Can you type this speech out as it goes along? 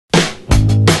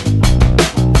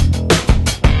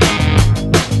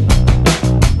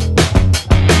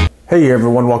Hey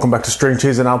everyone, welcome back to String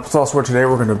Cheese and Applesauce, where today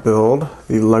we're going to build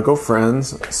the Lego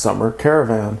Friends Summer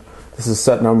Caravan. This is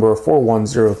set number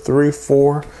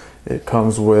 41034. It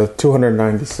comes with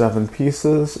 297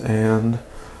 pieces and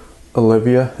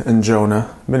Olivia and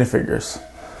Jonah minifigures.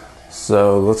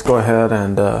 So let's go ahead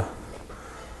and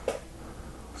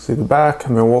see the back. I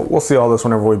mean, we'll see all this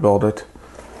whenever we build it.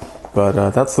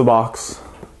 But that's the box.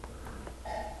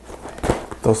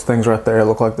 Those things right there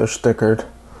look like they're stickered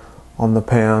on the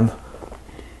pan.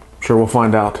 Sure, we'll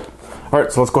find out.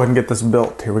 Alright, so let's go ahead and get this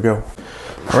built. Here we go.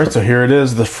 Alright, so here it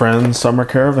is, the Friends Summer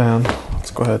Caravan. Let's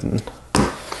go ahead and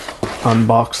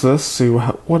unbox this, see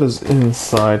what is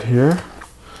inside here.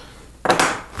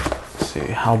 See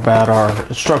how bad our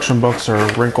instruction books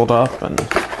are wrinkled up and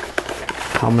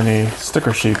how many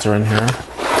sticker sheets are in here.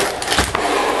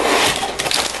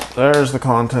 There's the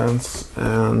contents,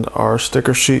 and our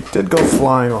sticker sheet did go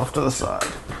flying off to the side.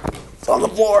 It's on the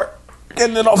floor.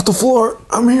 Getting it off the floor.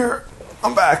 I'm here.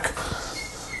 I'm back.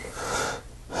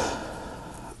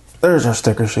 There's our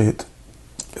sticker sheet.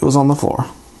 It was on the floor.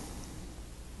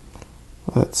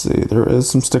 Let's see. There is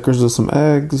some stickers with some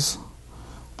eggs.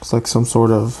 Looks like some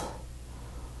sort of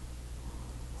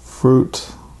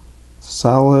fruit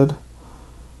salad.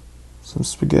 Some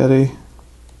spaghetti.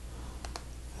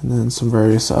 And then some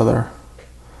various other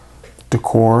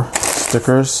decor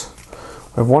stickers.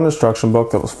 We have one instruction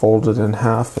book that was folded in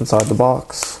half inside the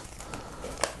box.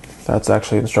 That's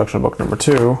actually instruction book number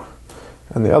 2.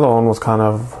 And the other one was kind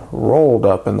of rolled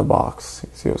up in the box. You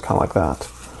see, it was kind of like that.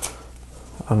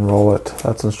 Unroll it.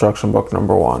 That's instruction book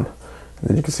number 1. And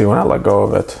then you can see when I let go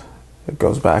of it, it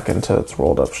goes back into its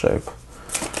rolled up shape.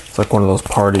 It's like one of those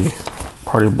party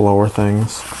blower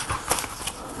things.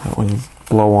 When you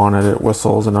blow on it, it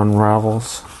whistles and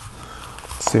unravels.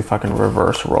 Let's see if I can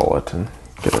reverse roll it and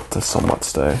get it to somewhat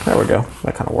stay. There we go.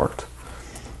 That kind of worked.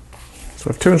 So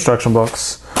we have 2 instruction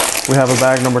books. We have a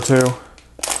bag number 2.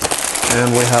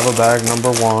 And we have a bag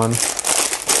number 1.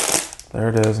 There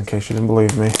it is, in case you didn't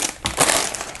believe me.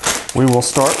 We will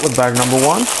start with bag number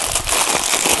 1.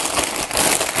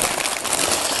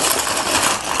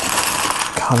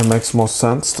 Kind of makes most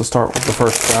sense to start with the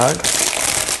first bag.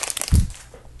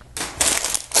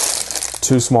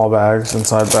 2 small bags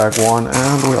inside bag 1,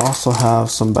 and we also have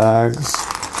some bags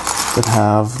that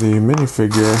have the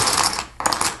minifigure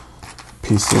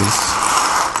pieces.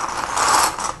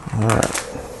 Alright.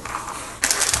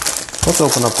 Let's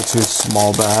open up the 2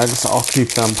 small bags. I'll keep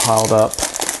them piled up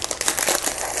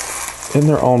in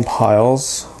their own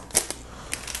piles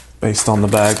based on the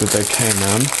bag that they came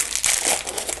in.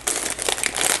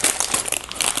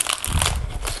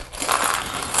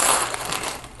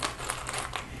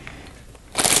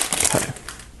 Okay.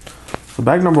 So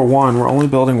bag number 1, we're only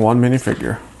building 1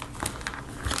 minifigure.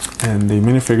 And the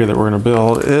minifigure that we're going to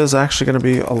build is actually going to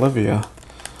be Olivia.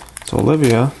 So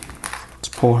Olivia, let's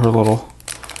pull her little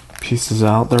pieces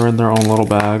out. They're in their own little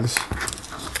bags.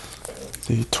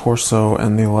 The torso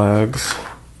and the legs.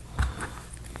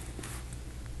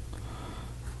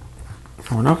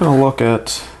 And we're not going to look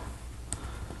at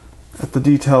the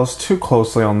details too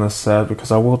closely on this set,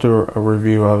 because I will do a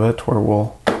review of it where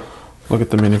we'll look at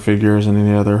the minifigures and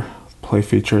any other play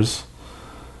features.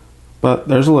 But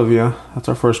there's Olivia. That's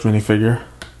our first minifigure.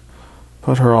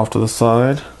 Put her off to the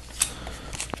side.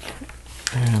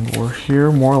 And we're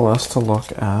here more or less to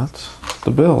look at the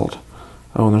build.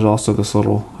 Oh, and there's also this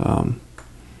little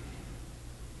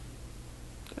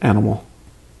animal.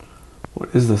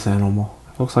 What is this animal?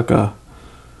 It looks like a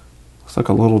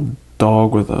little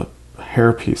dog with a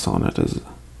hairpiece on it.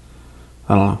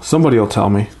 I don't know. Somebody will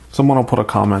tell me. Someone will put a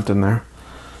comment in there.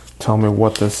 Tell me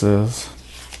what this is.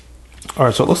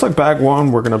 Alright, so it looks like bag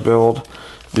 1, we're going to build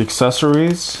the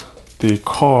accessories, the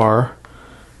car,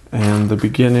 and the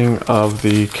beginning of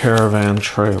the caravan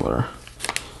trailer.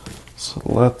 So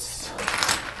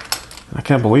I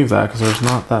can't believe that because there's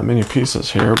not that many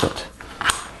pieces here, but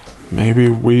maybe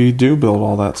we do build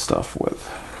all that stuff with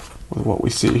what we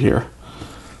see here.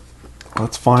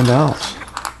 Let's find out.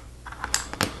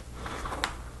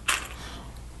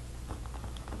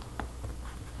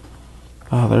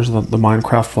 Oh, there's the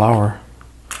Minecraft flower.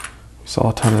 We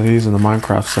saw a ton of these in the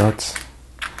Minecraft sets.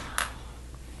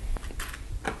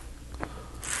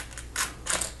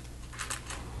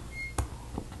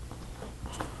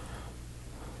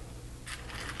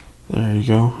 There you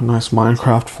go. A nice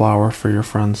Minecraft flower for your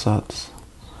friend sets.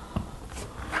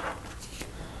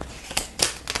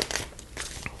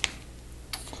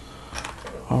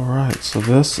 Alright, so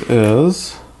this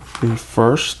is the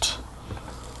first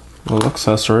little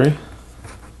accessory.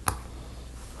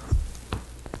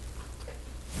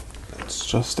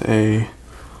 Just a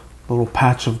little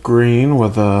patch of green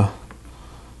with a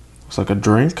Looks like a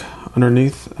drink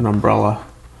underneath an umbrella,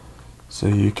 so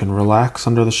you can relax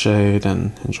under the shade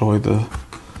and enjoy the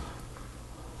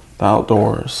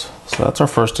outdoors. So that's our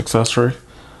first accessory.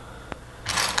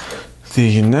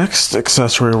 The next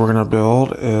accessory we're going to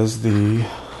build is the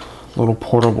little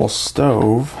portable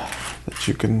stove that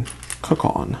you can cook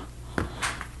on.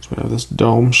 So we have this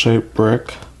dome-shaped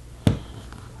brick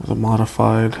with a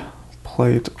modified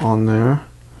plate on there,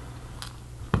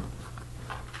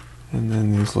 and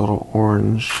then these little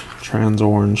orange, trans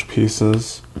orange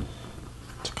pieces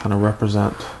to kind of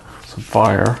represent some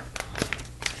fire.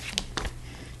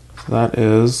 So that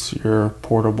is your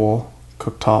portable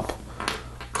cooktop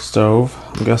stove.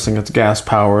 I'm guessing it's gas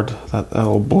powered. That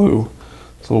little blue,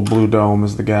 this little blue dome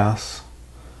is the gas.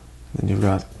 Then you've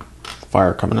got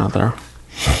fire coming out there.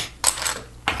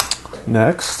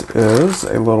 Next is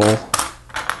a little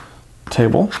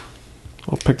table,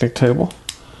 little picnic table,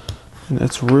 and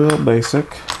it's real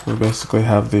basic. We basically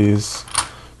have these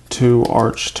two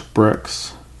arched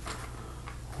bricks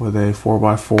with a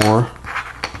 4x4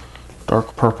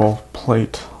 dark purple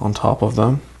plate on top of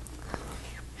them.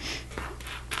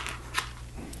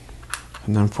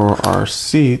 And then for our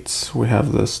seats, we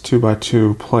have this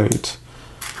 2x2 plate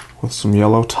with some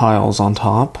yellow tiles on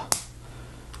top.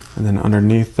 And then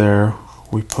underneath there,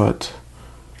 we put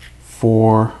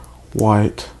 4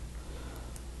 white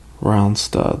round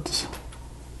studs.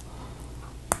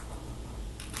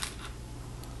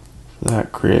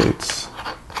 That creates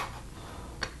a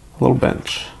little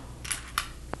bench.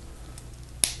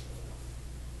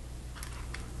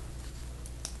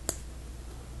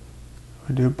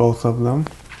 We do both of them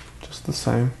just the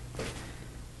same.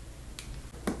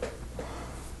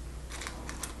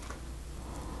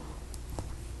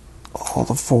 All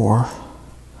the four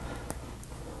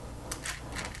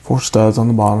studs on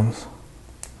the bottoms.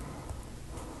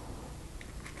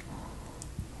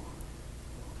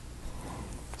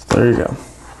 So there you go.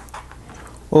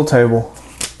 Little table,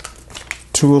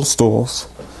 2 little stools.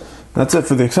 That's it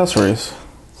for the accessories.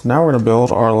 So now we're going to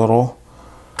build our little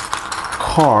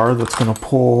car that's going to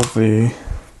pull the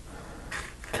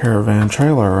caravan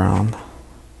trailer around.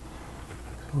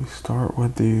 So we start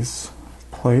with these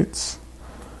plates,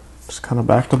 just kind of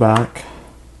back to back.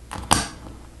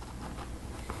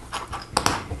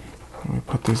 And we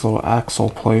put these little axle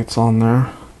plates on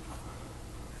there.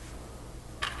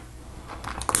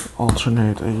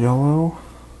 Alternate a yellow,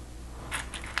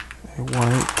 a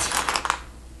white,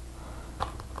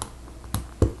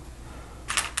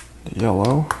 a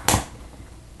yellow,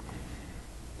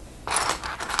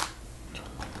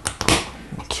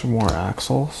 and 2 more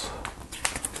axles.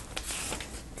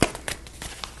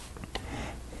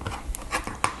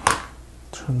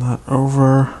 Turn that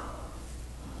over.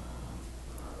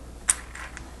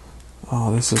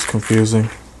 Oh, this is confusing.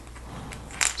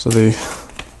 So this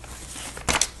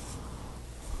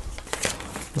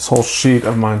whole sheet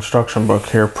of my instruction book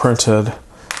here printed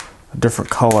a different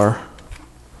color.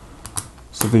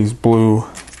 So these blue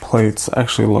plates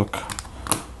actually look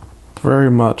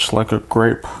very much like a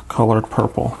grape colored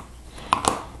purple.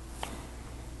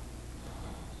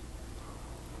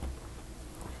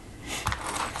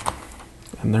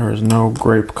 And there is no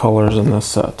grape colors in this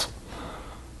set.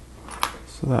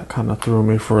 So that kind of threw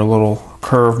me for a little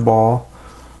curveball,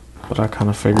 but I kind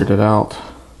of figured it out.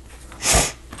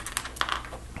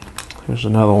 Here's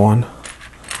another one.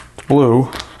 It's blue,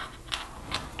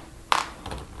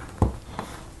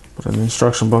 but in the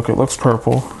instruction book it looks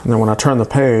purple. And then when I turn the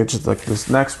page, like this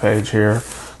next page here,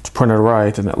 it's printed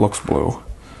right and it looks blue.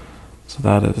 So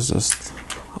that is just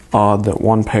odd that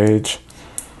one page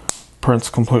prints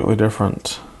completely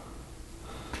different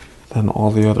than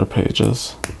all the other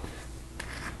pages.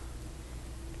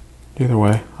 Either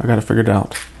way, I got it figured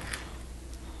out.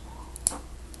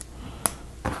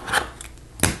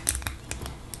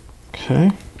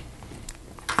 Okay.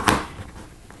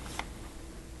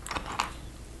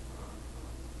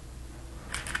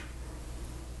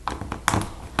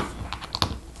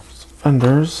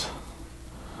 Fenders.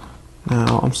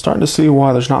 Now I'm starting to see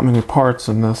why there's not many parts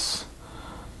in this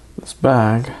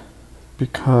bag,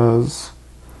 because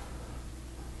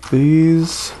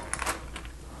this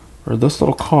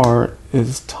little car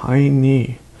is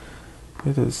tiny.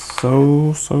 It is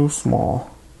so small.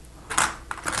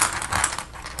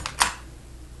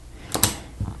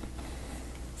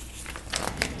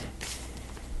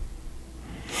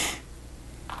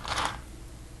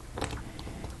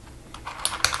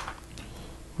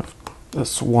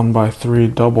 This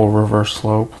 1x3 double reverse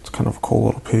slope. It's kind of a cool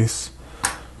little piece.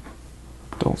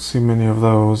 Don't see many of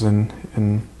those in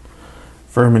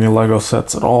very many Lego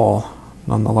sets at all.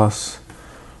 Nonetheless,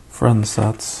 friend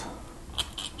sets.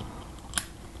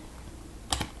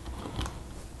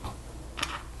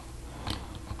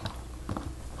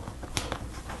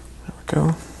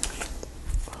 go.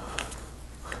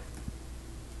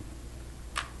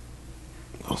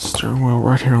 Little steering wheel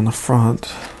right here on the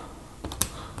front.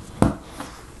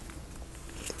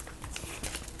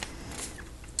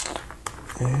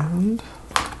 And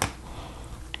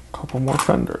a couple more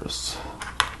fenders.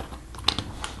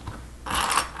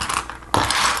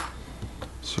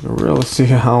 So you can really see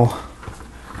how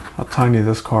tiny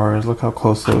this car is. Look how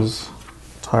close those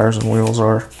tires and wheels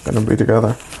are going to be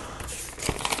together.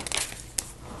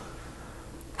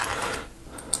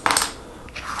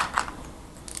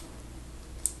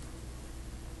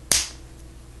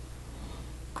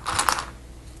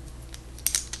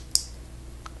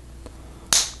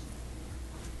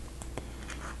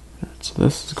 So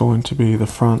this is going to be the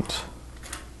front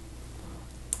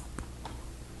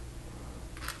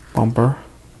bumper.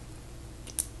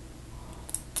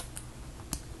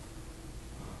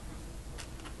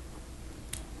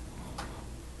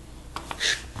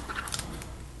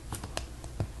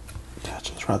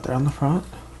 Attaches right there on the front.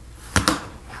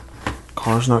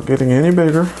 Car's not getting any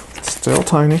bigger, it's still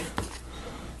tiny.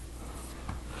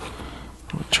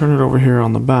 I'll turn it over here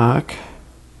on the back.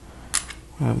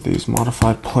 We have these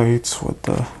modified plates with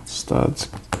the studs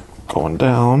going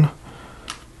down.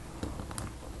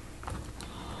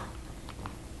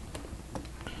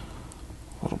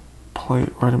 Little plate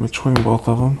right in between both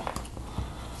of them.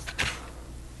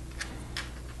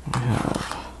 We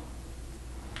have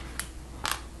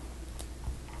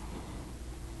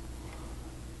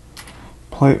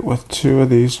plate with two of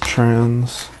these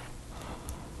trans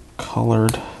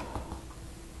colored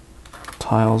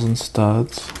tiles and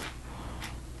studs.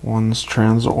 One's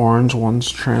trans orange, one's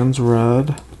trans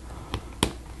red.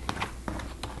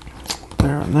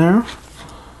 There and there.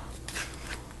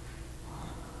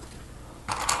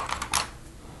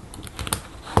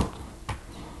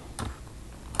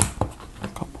 A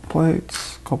couple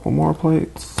plates, a couple more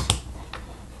plates.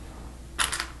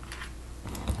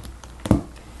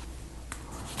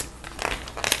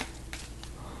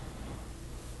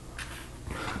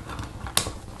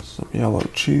 Some yellow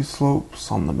cheese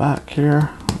slopes on the back here.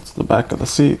 The back of the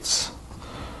seats,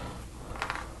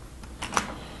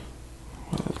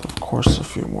 with of course a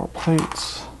few more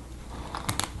plates.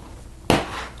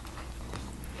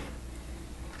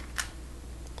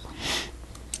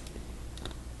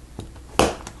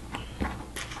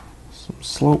 Some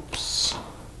slopes,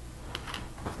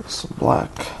 some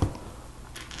black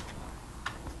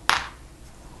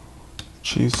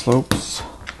cheese slopes.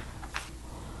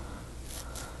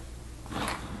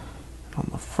 On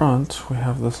the front, we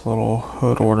have this little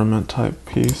hood ornament type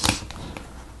piece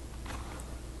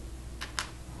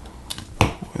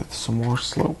with some more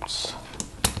slopes.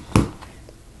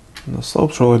 And the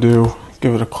slopes really do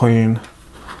give it a clean,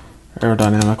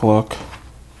 aerodynamic look.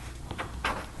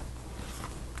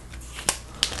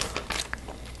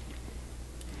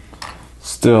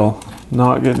 Still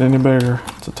not getting any bigger.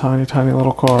 It's a tiny, tiny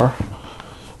little car.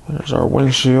 There's our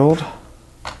windshield.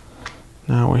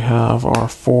 Now we have our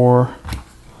 4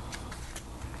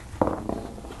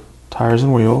 tires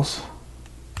and wheels.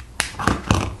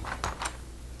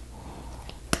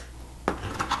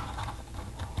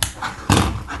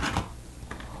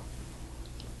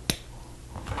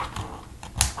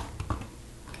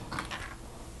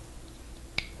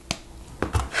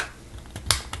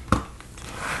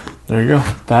 There you go.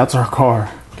 That's our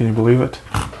car. Can you believe it?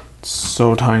 It's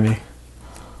so tiny.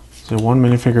 So one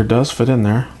minifigure does fit in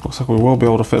there. Looks like we will be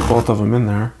able to fit both of them in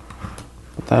there.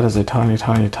 But that is a tiny,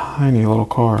 tiny, tiny little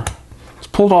car. It's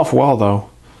pulled off well though,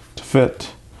 to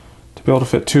be able to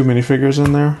fit 2 minifigures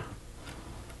in there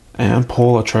and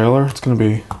pull a trailer. It's going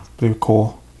to be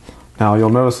cool. Now you'll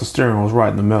notice the steering wheel is right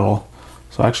in the middle.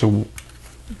 So actually,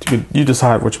 you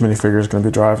decide which minifigure is going to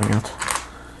be driving it,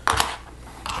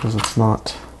 because it's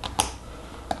not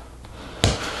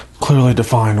clearly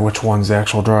defined which one's the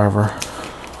actual driver.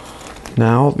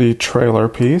 Now the trailer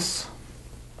piece,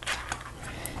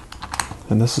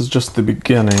 and this is just the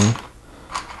beginning.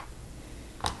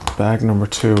 Bag number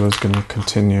 2 is going to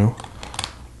continue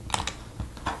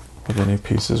with any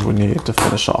pieces we need to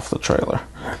finish off the trailer.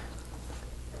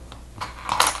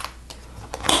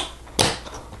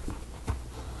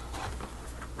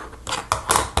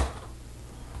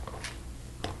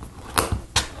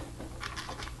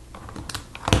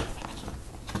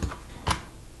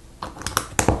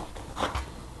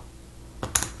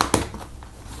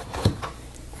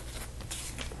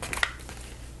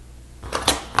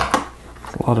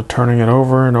 A lot of turning it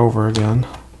over and over again.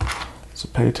 So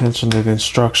pay attention to the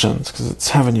instructions, because it's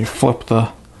having you flip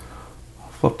the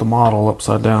model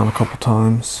upside down a couple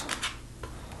times.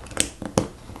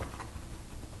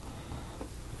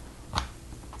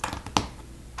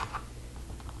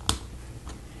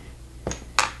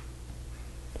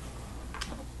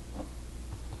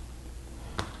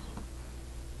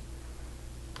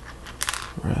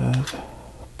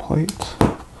 plate,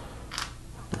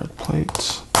 red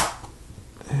plate,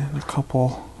 and a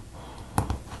couple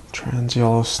trans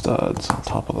yellow studs on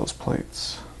top of those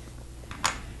plates.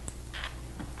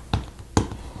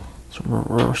 Some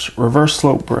reverse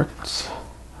slope bricks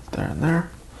there and there.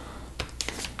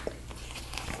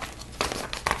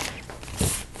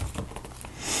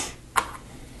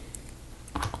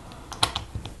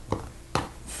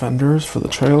 Fenders for the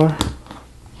trailer.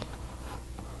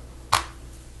 A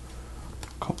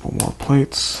couple more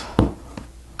plates.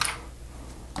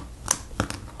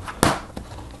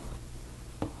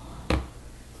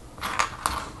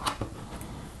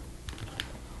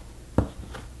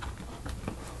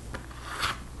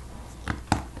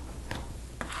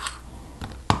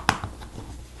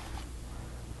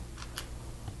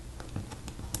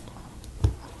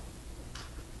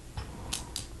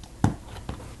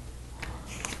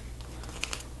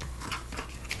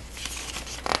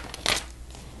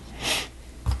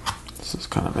 This is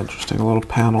kind of interesting, a little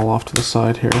panel off to the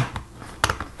side here.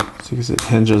 So you can see it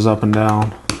hinges up and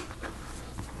down.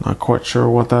 Not quite sure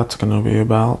what that's going to be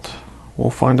about. We'll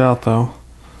find out though,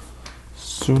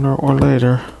 sooner or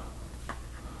later.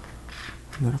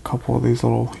 And then a couple of these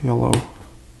little yellow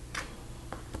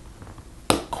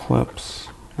clips,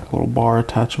 a little bar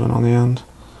attachment on the end.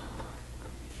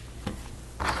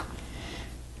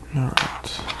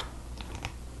 Alright.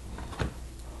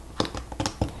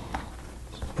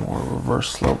 More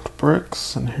reverse sloped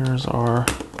bricks, and here's our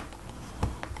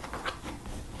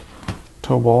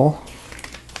toe ball.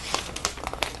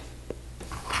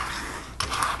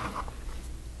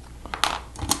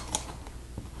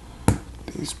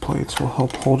 These plates will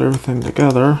help hold everything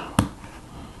together.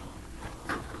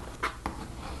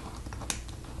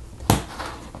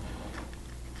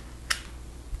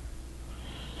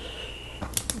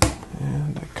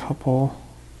 And a couple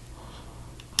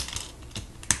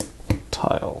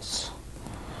tiles.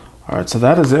 Alright, so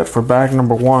that is it for bag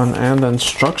number 1 and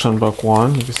instruction book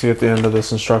 1. You can see at the end of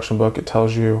this instruction book it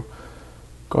tells you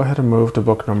go ahead and move to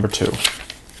book number 2.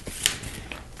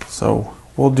 So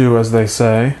we'll do as they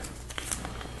say.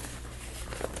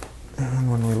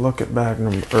 And when we look at bag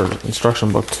number, or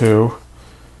instruction book 2, you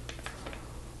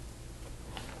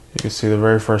can see the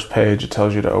very first page, it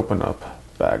tells you to open up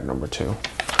bag number 2.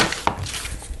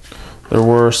 There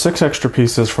were 6 extra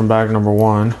pieces from bag number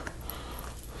 1.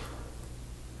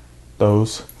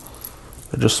 Those.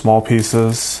 They're just small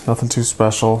pieces, nothing too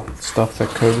special, stuff that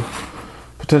could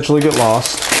potentially get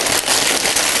lost.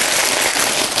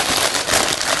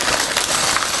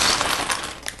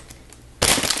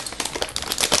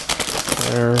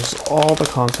 There's all the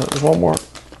content. There's one more.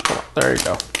 Oh, there you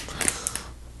go.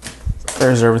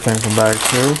 There's everything from bag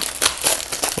 2.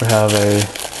 We have a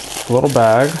little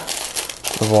bag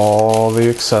of all the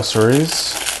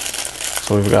accessories.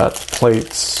 So we've got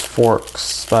plates,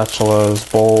 forks, spatulas,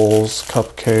 bowls,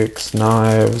 cupcakes,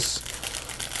 knives,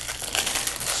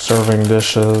 serving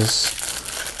dishes,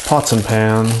 pots and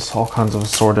pans, all kinds of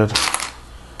assorted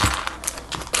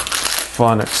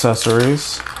fun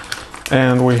accessories.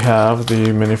 And we have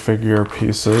the minifigure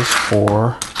pieces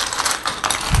for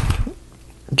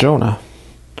Jonah.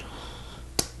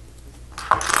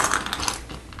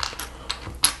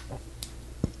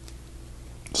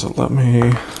 So let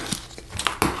me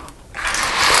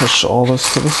push all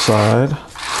this to the side,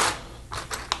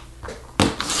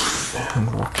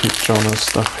 and we'll keep Jonah's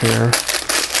stuff here.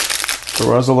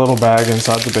 There was a little bag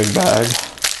inside the big bag,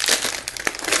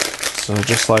 so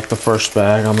just like the first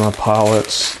bag, I'm going to pile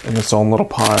it in its own little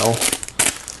pile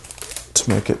to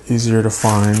make it easier to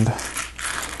find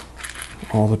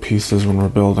all the pieces when we're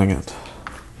building it.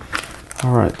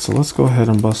 Alright, so let's go ahead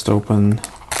and bust open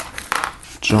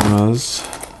Jonah's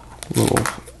little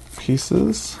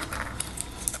pieces.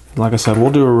 Like I said,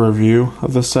 we'll do a review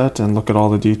of the set and look at all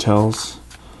the details,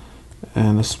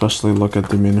 and especially look at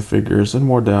the minifigures in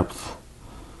more depth.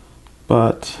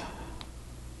 But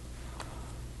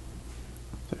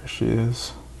there she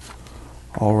is,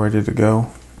 all ready to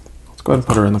go. Let's go ahead and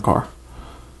put her in the car.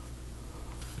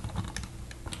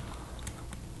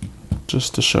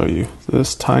 Just to show you,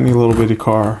 this tiny little bitty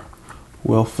car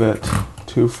will fit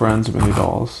 2 Friends mini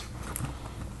dolls.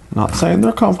 Not saying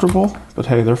they're comfortable, but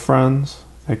hey, they're friends.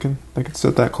 They can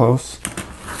sit that close.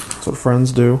 That's what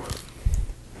friends do.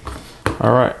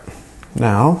 Alright,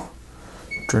 now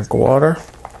drink water.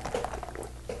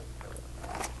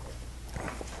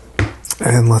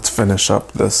 And let's finish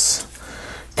up this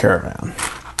caravan.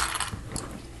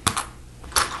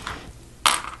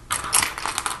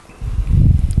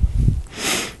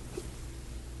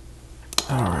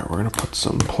 Alright, we're going to put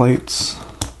some plates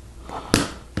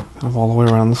kind of all the way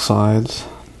around the sides.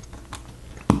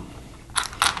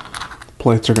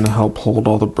 plates are going to help hold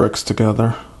all the bricks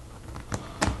together,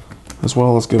 as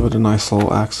well as give it a nice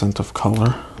little accent of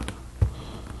color.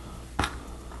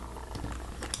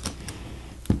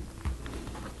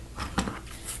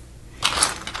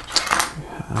 We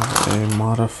have a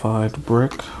modified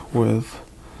brick with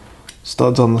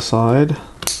studs on the side.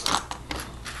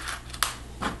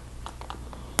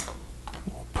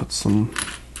 We'll put some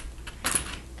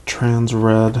trans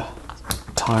red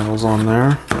tiles on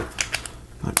there.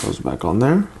 That goes back on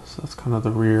there. So that's kind of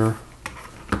the rear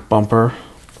bumper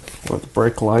with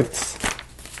brake lights.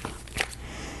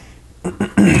 A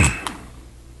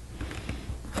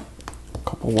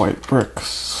couple white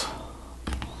bricks.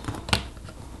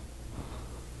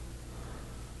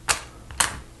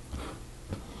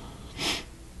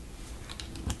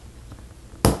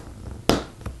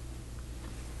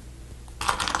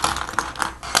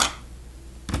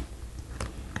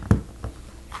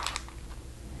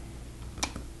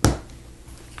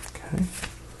 Okay.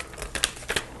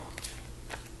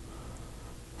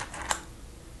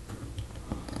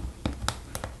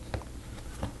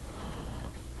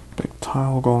 Big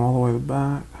tile going all the way to the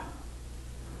back.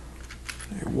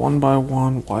 A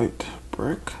 1x1 white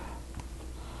brick.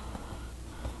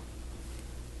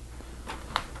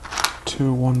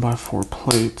 2 1x4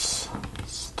 plates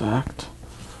stacked,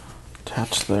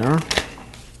 attached there.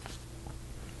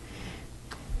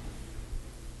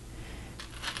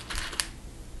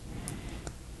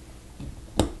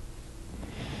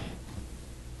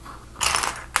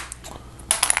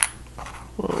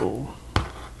 Whoa.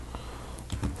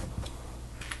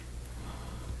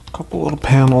 Couple little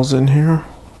panels in here.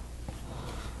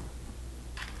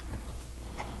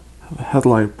 Have a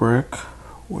headlight brick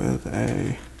with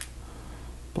a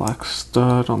black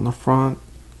stud on the front,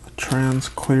 a trans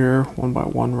clear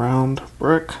 1x1 round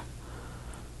brick,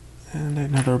 and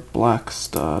another black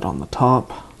stud on the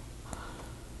top.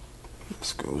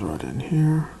 This goes right in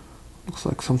here. Looks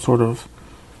like some sort of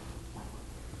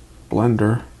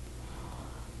blender,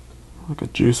 like a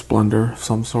juice blender of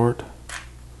some sort.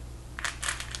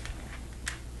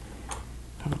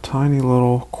 Have a tiny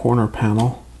little corner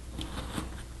panel.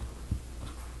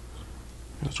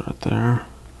 Goes right there.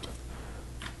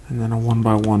 And then a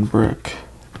 1x1 brick.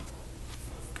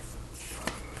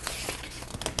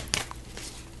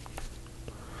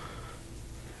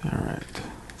 Alright,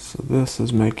 so this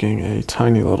is making a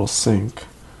tiny little sink.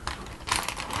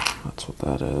 That's what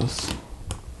that is.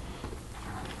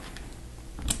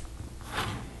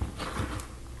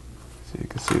 So you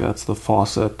can see that's the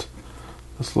faucet.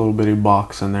 This little bitty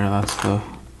box in there, that's the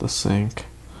sink.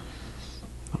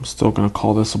 I'm still going to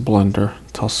call this a blender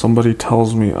until somebody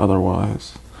tells me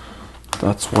otherwise.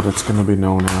 That's what it's going to be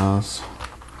known as.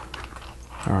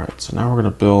 Alright, so now we're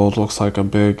going to build, looks like a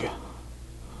big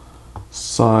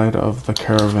side of the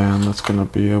caravan that's going to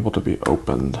be able to be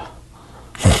opened.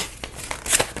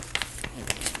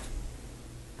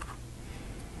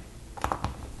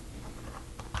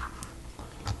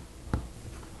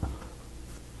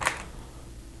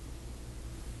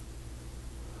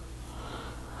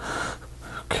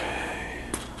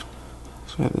 Okay,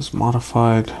 so we have this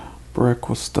modified brick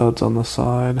with studs on the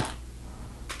side.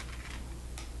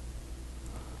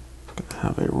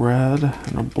 Have a red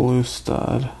and a blue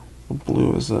stud. The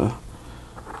blue is a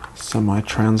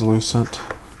semi-translucent.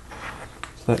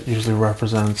 That usually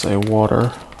represents a water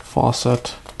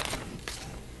faucet.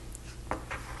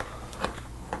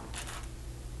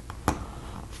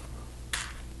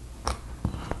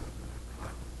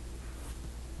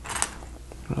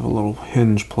 I have a little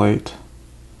hinge plate.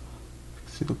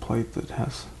 See the plate that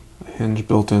has a hinge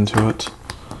built into it.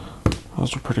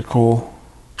 Those are pretty cool.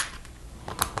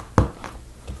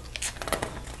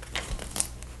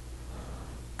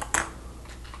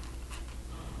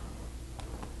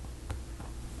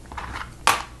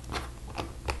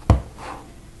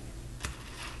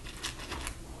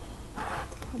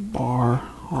 Bar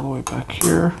all the way back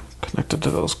here, connected to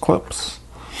those clips.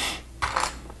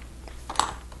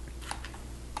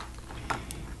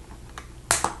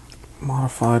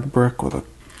 Modified brick with a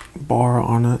bar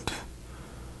on it.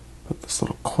 Put this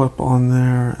little clip on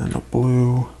there and a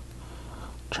blue,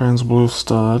 trans blue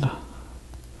stud.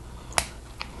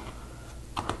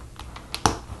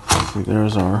 See,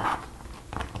 there's our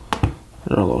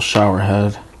little shower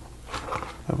head.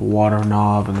 We have a water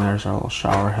knob, and there's our little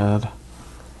shower head.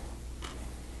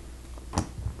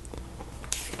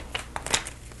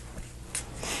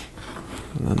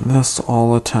 And then this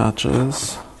all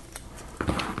attaches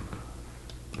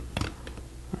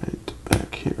right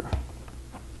back here.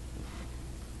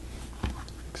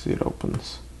 See, it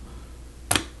opens.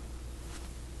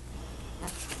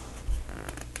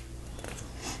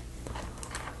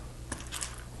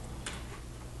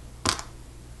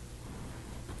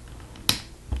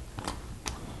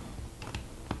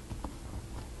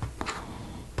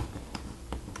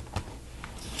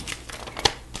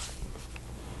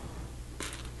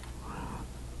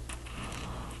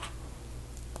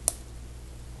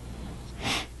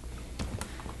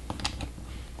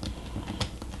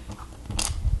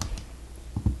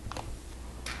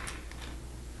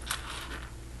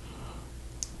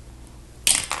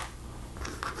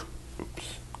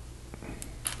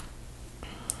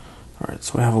 Alright,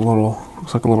 so we have a little,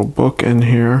 looks like a little book in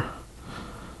here,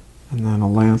 and then a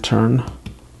lantern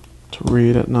to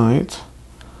read at night.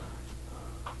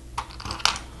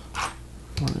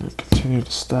 We're going to continue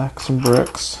to stack some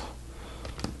bricks.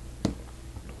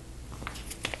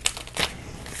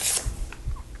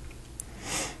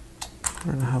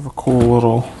 We're going to have a cool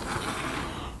little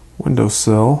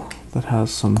windowsill that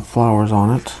has some flowers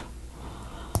on it.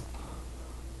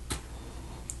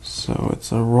 So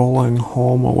it's a rolling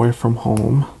home away from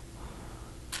home.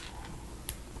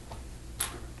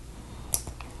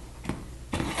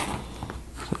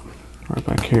 So right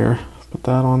back here, put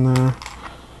that on there.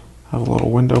 Have a little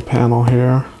window panel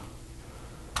here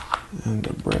and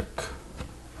a brick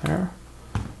there.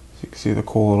 So you can see the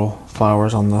cool little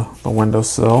flowers on the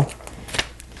windowsill.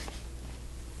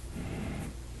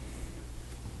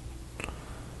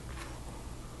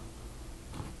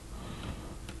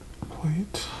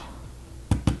 Plate.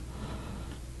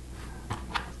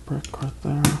 Brick right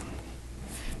there.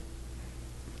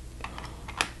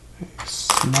 A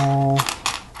small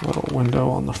little window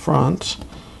on the front.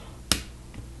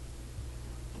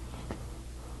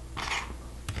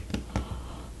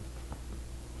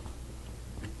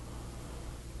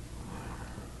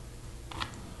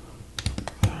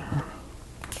 There.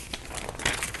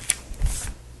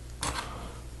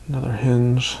 Another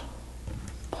hinge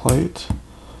plate.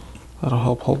 That'll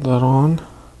help hold that on.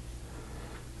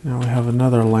 Now we have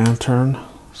another lantern.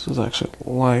 This is actually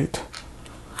light.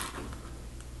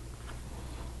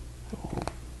 It will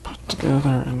put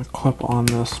together and clip on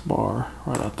this bar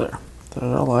right out there.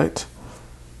 There's our light.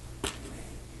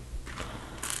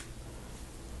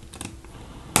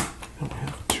 And we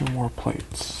have two more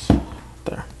plates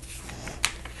there.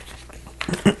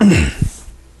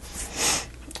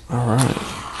 Alright.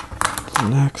 So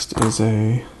next is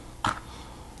a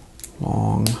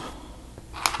long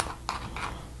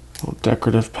little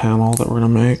decorative panel that we're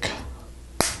going to make.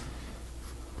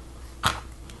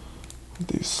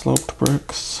 These sloped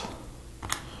bricks,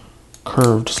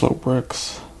 curved slope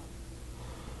bricks,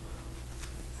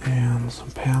 and some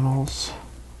panels.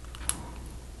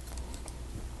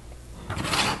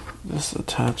 This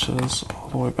attaches all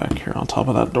the way back here on top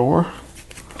of that door.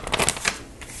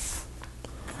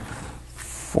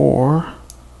 4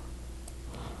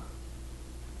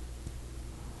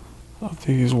 of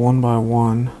these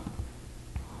 1x1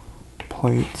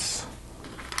 plates,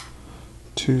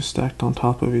 2 stacked on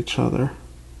top of each other.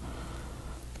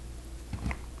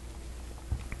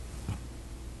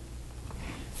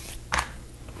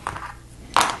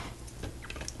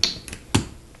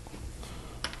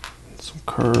 Some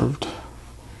curved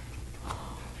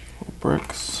little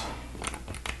bricks.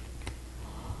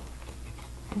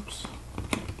 Oops.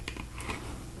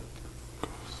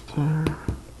 Goes there.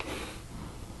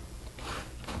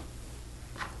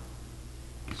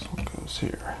 This one goes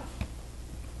here.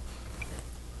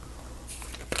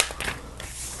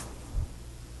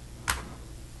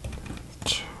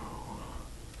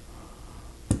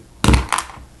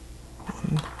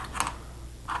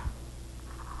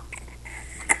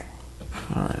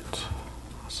 Alright,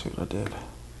 let's see what I did.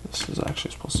 This is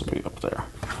actually supposed to be up there.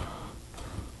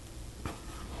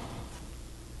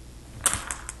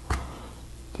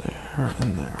 There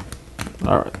and there.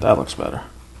 Alright, that looks better.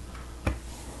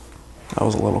 That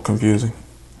was a little confusing.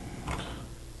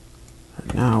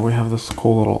 Right, now we have this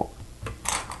cool little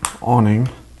awning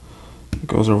that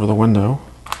goes over the window,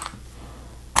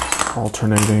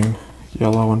 alternating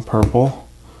yellow and purple,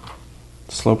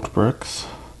 sloped bricks.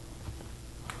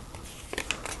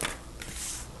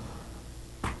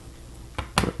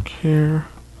 Brick here,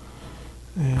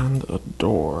 and a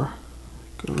door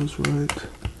goes right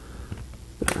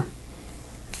there.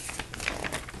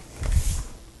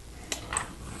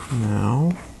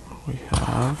 Now we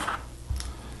have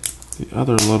the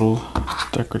other little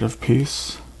decorative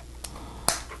piece,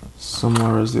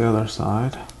 similar as the other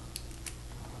side.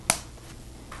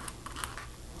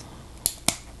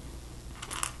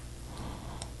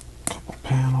 Couple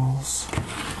panels,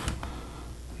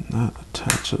 and that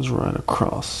attaches right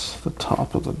across the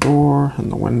top of the door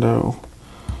and the window,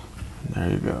 and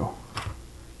there you go.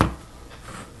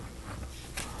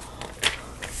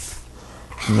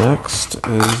 Next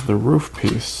is the roof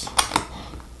piece.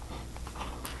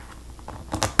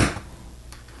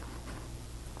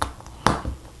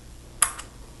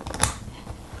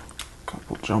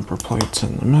 Couple jumper plates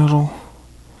in the middle.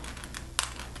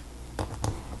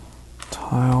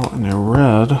 Tile and a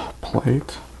red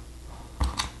plate.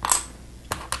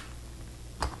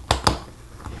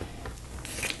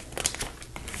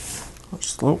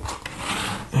 Slope.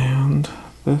 And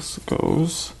this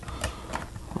goes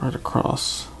right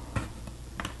across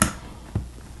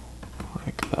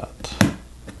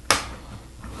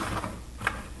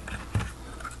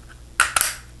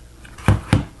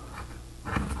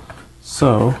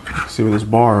So, see with this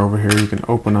bar over here, you can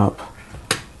open up,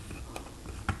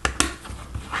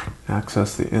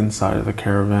 access the inside of the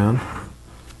caravan,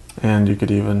 and you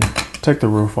could even take the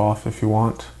roof off if you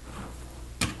want.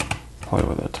 Play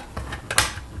with it.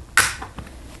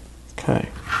 Okay,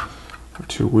 our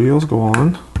two wheels go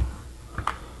on.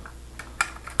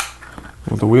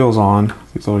 With the wheels on,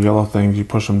 these little yellow things, you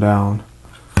push them down.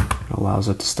 It allows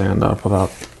it to stand up without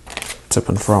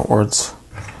tipping frontwards.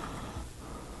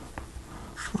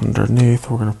 Underneath,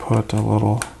 we're going to put a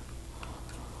little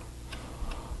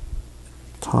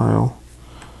tile.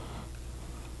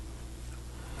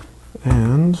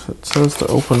 And it says to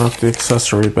open up the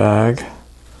accessory bag.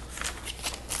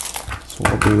 So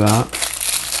we'll do that.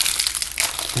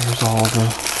 Here's all the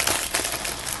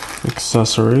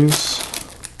accessories.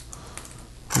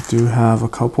 We do have a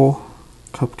couple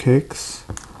cupcakes.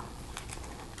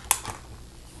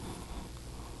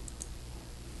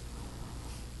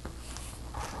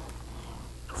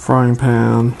 Frying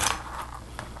pan.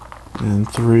 And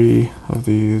 3 of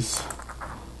these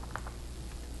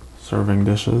serving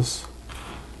dishes.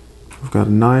 We've got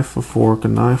a knife, a fork, a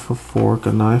knife, a fork,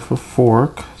 a knife, a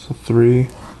fork. So 3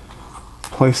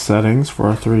 place settings for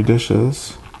our 3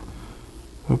 dishes.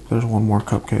 Oop, there's one more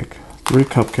cupcake. 3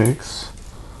 cupcakes.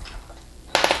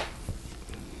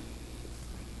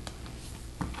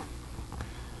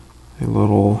 A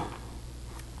little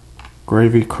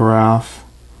gravy carafe,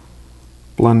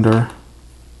 blender,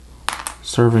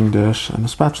 serving dish, and a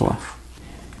spatula.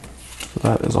 So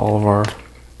that is all of our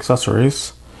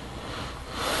accessories.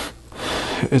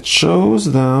 It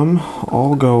shows them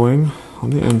all going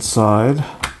on the inside.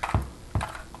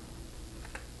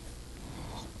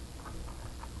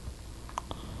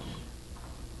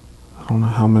 I don't know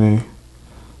how many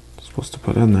I'm supposed to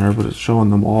put in there, but it's showing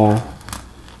them all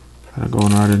kind of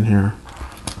going right in here.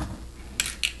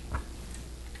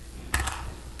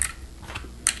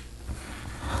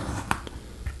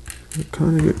 They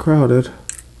kind of get crowded.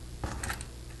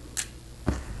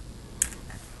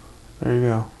 There you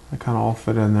go. They kind of all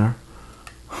fit in there.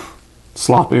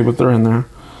 Sloppy, but they're in there.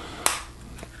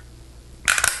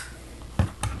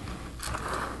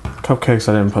 Cupcakes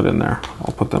I didn't put in there.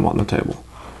 I'll put them on the table.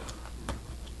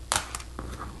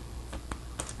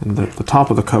 And the top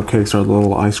of the cupcakes are the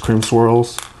little ice cream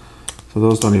swirls. So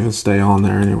those don't even stay on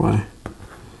there anyway.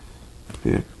 It'd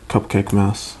be a cupcake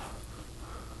mess.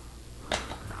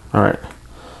 Alright.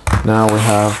 Now we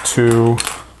have 2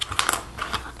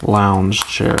 lounge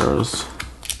chairs.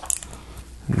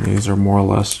 And these are more or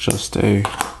less just a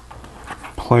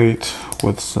plate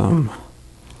with some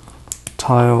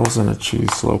tiles and a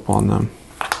cheese slope on them.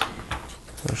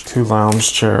 There's 2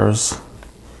 lounge chairs.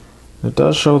 It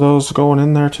does show those going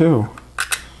in there too.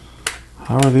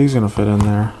 How are these going to fit in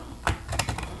there?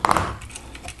 I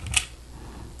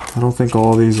don't think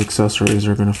all these accessories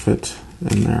are going to fit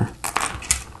in there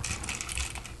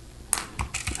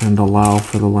and allow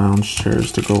for the lounge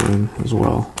chairs to go in as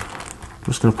well. I'm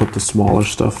just going to put the smaller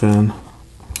stuff in.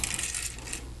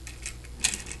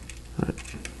 Right.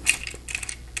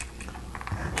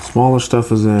 Smaller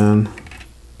stuff is in.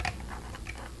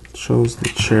 It shows the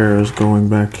chairs going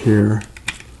back here,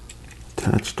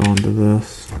 attached onto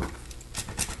this.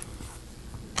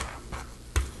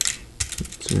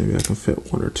 So maybe I can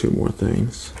fit 1 or 2 more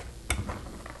things.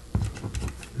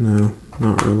 No,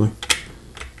 not really.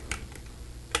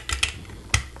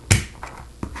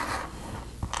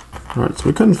 Alright, so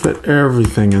we couldn't fit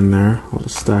everything in there. I'll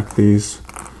just stack these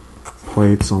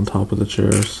plates on top of the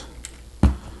chairs.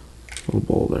 Little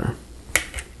bowl there.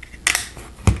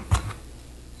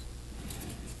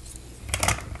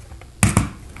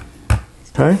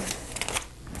 Okay.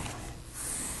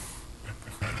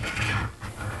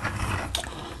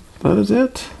 That is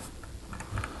it.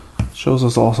 Shows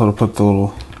us also to put the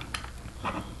little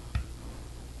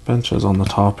benches on the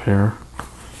top here.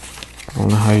 I don't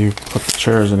know how you put the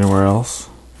chairs anywhere else.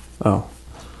 Oh,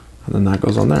 and then that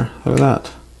goes on there. Look at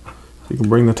that. You can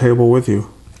bring the table with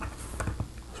you.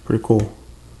 It's pretty cool.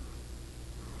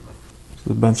 So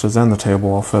the benches and the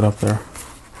table all fit up there.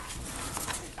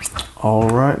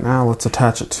 Alright, now let's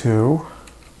attach it to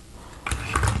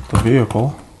the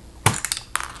vehicle.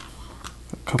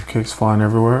 Cupcakes flying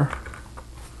everywhere.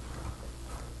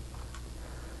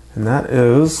 And that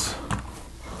is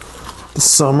the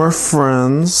Summer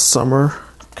Friends Summer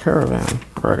Caravan.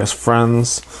 Or I guess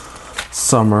Friends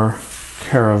Summer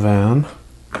Caravan.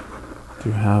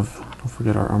 Do have, don't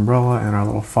forget our umbrella and our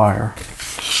little fire.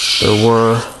 There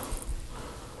were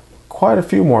quite a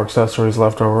few more accessories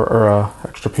left over, or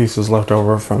extra pieces left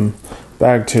over from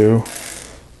bag 2.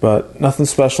 But nothing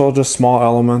special, just small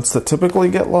elements that typically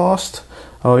get lost.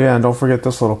 Oh yeah, and don't forget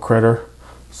this little critter.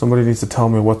 Somebody needs to tell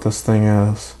me what this thing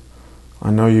is.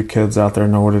 I know you kids out there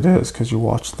know what it is because you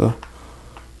watch the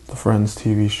Friends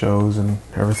TV shows and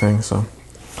everything, so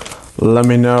let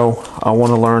me know. I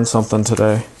want to learn something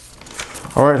today.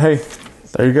 Alright, hey,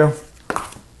 there you go.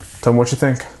 Tell me what you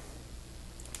think.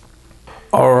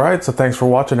 Alright, so thanks for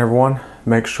watching, everyone.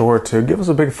 Make sure to give us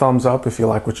a big thumbs up if you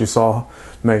like what you saw.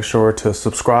 Make sure to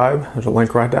subscribe. There's a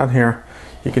link right down here.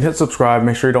 You can hit subscribe.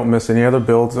 Make sure you don't miss any other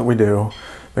builds that we do.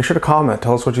 Make sure to comment.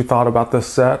 Tell us what you thought about this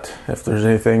set. If there's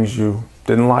any things you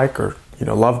didn't like or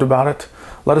loved about it,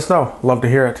 let us know. Love to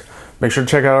hear it. Make sure to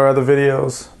check out our other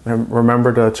videos. And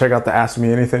remember to check out the Ask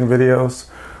Me Anything videos,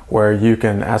 where you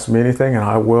can ask me anything and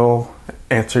I will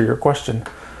answer your question.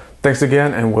 Thanks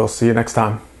again, and we'll see you next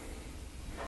time.